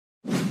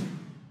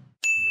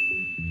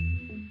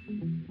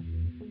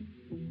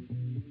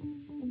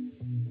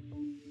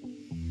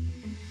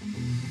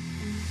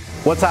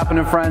What's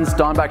happening, friends?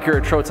 Don back here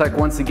at Trotec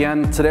once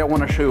again. Today I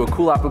want to show you a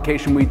cool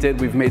application we did.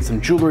 We've made some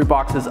jewelry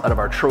boxes out of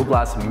our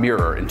TroGlass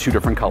Mirror in 2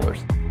 different colors.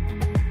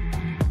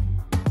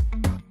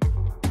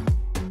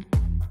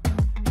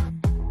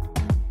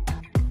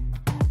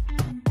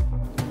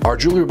 Our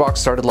jewelry box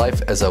started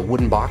life as a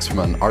wooden box from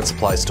an art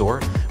supply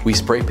store. We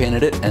spray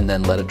painted it and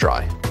then let it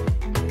dry.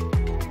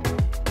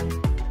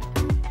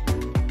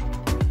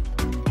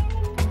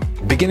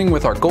 Beginning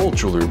with our gold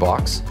jewelry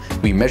box,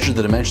 we measured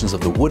the dimensions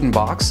of the wooden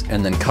box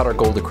and then cut our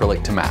gold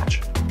acrylic to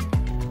match.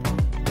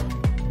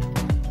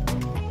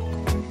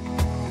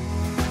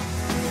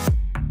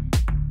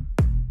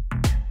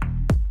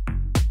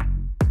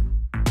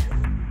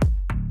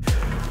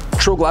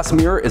 TroGlass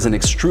Mirror is an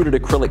extruded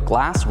acrylic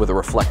glass with a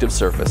reflective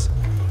surface.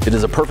 It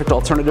is a perfect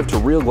alternative to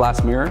real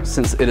glass mirror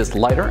since it is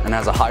lighter and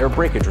has a higher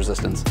breakage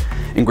resistance.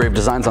 Engraved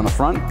designs on the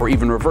front or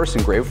even reverse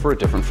engraved for a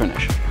different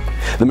finish.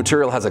 The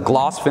material has a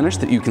gloss finish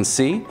that you can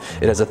see.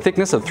 It has a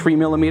thickness of 3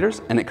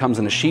 millimeters and it comes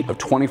in a sheet of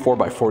 24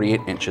 by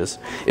 48 inches.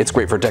 It's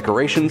great for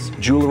decorations,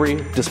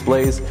 jewelry,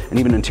 displays, and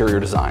even interior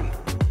design.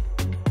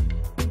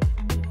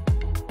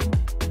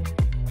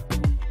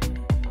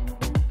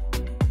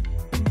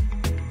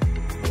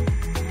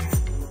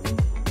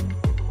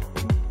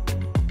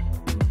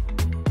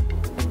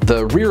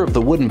 The rear of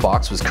the wooden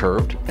box was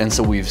curved, and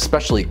so we've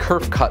specially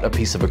curve cut a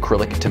piece of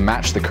acrylic to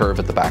match the curve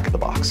at the back of the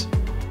box.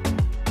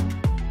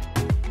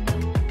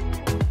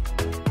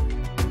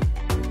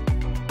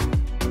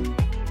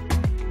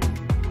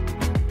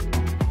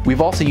 We've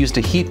also used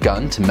a heat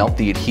gun to melt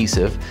the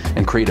adhesive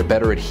and create a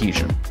better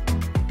adhesion.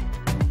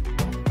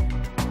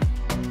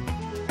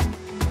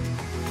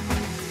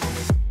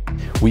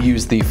 We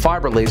used the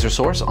fiber laser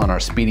source on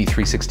our Speedy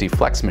 360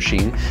 FLEXX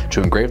machine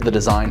to engrave the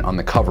design on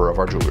the cover of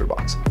our jewelry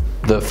box.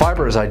 The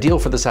fiber is ideal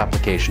for this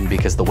application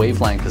because the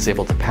wavelength is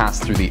able to pass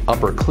through the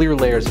upper clear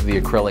layers of the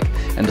acrylic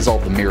and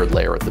dissolve the mirrored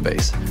layer at the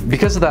base.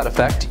 Because of that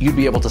effect, you'd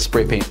be able to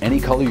spray paint any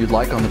color you'd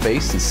like on the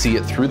base and see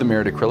it through the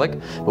mirrored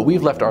acrylic, but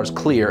we've left ours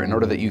clear in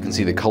order that you can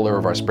see the color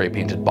of our spray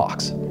painted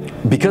box.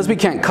 Because we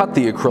can't cut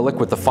the acrylic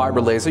with the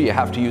fiber laser, you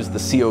have to use the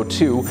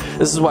CO2.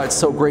 This is why it's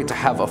so great to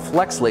have a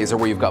FLEXX laser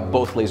where you've got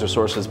both laser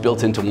sources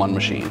built into one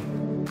machine.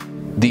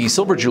 The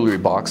silver jewelry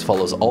box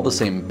follows all the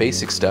same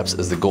basic steps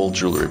as the gold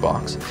jewelry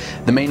box.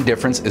 The main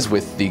difference is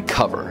with the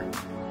cover.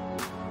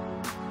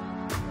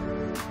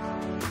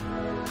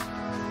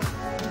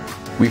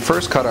 We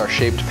first cut our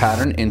shaped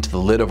pattern into the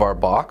lid of our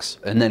box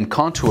and then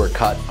contour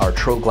cut our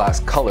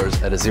TroGlass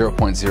Colours at a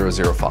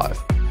 0.005.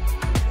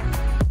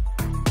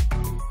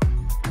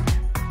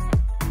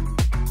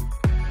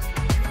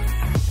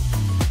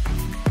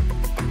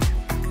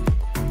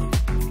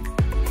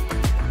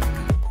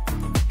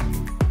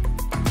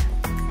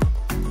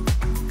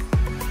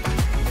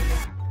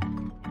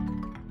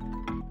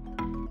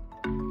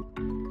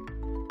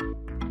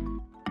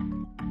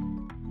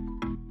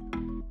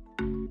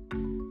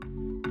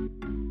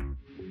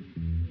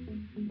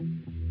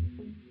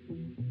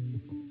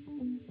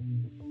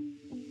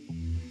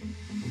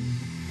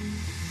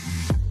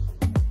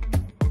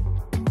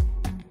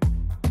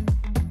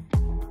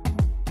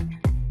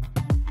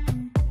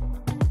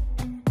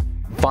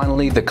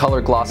 Finally, the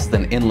color gloss is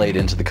then inlaid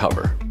into the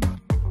cover.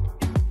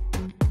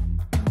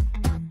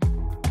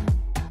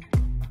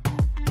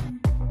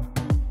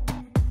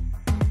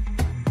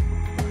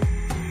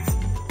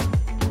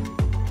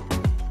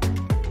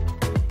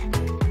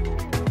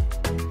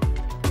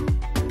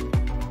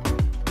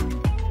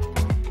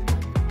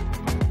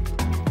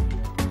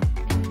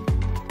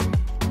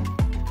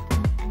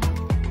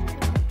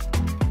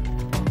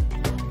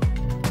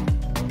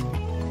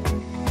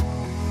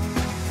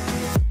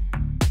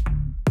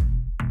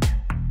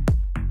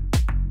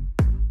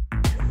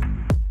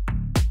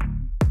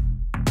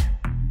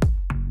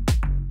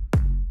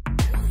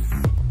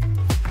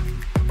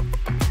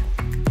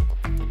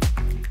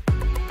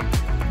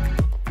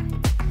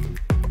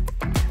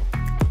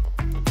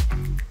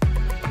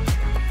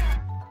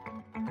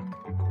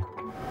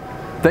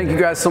 Thank you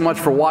guys so much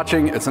for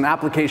watching. It's an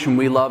application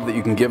we love that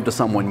you can give to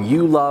someone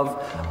you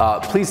love.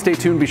 Please stay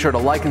tuned. Be sure to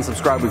like and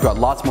subscribe. We've got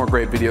lots more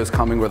great videos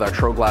coming with our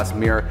TroGlass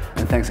Mirror.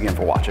 And thanks again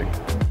for watching.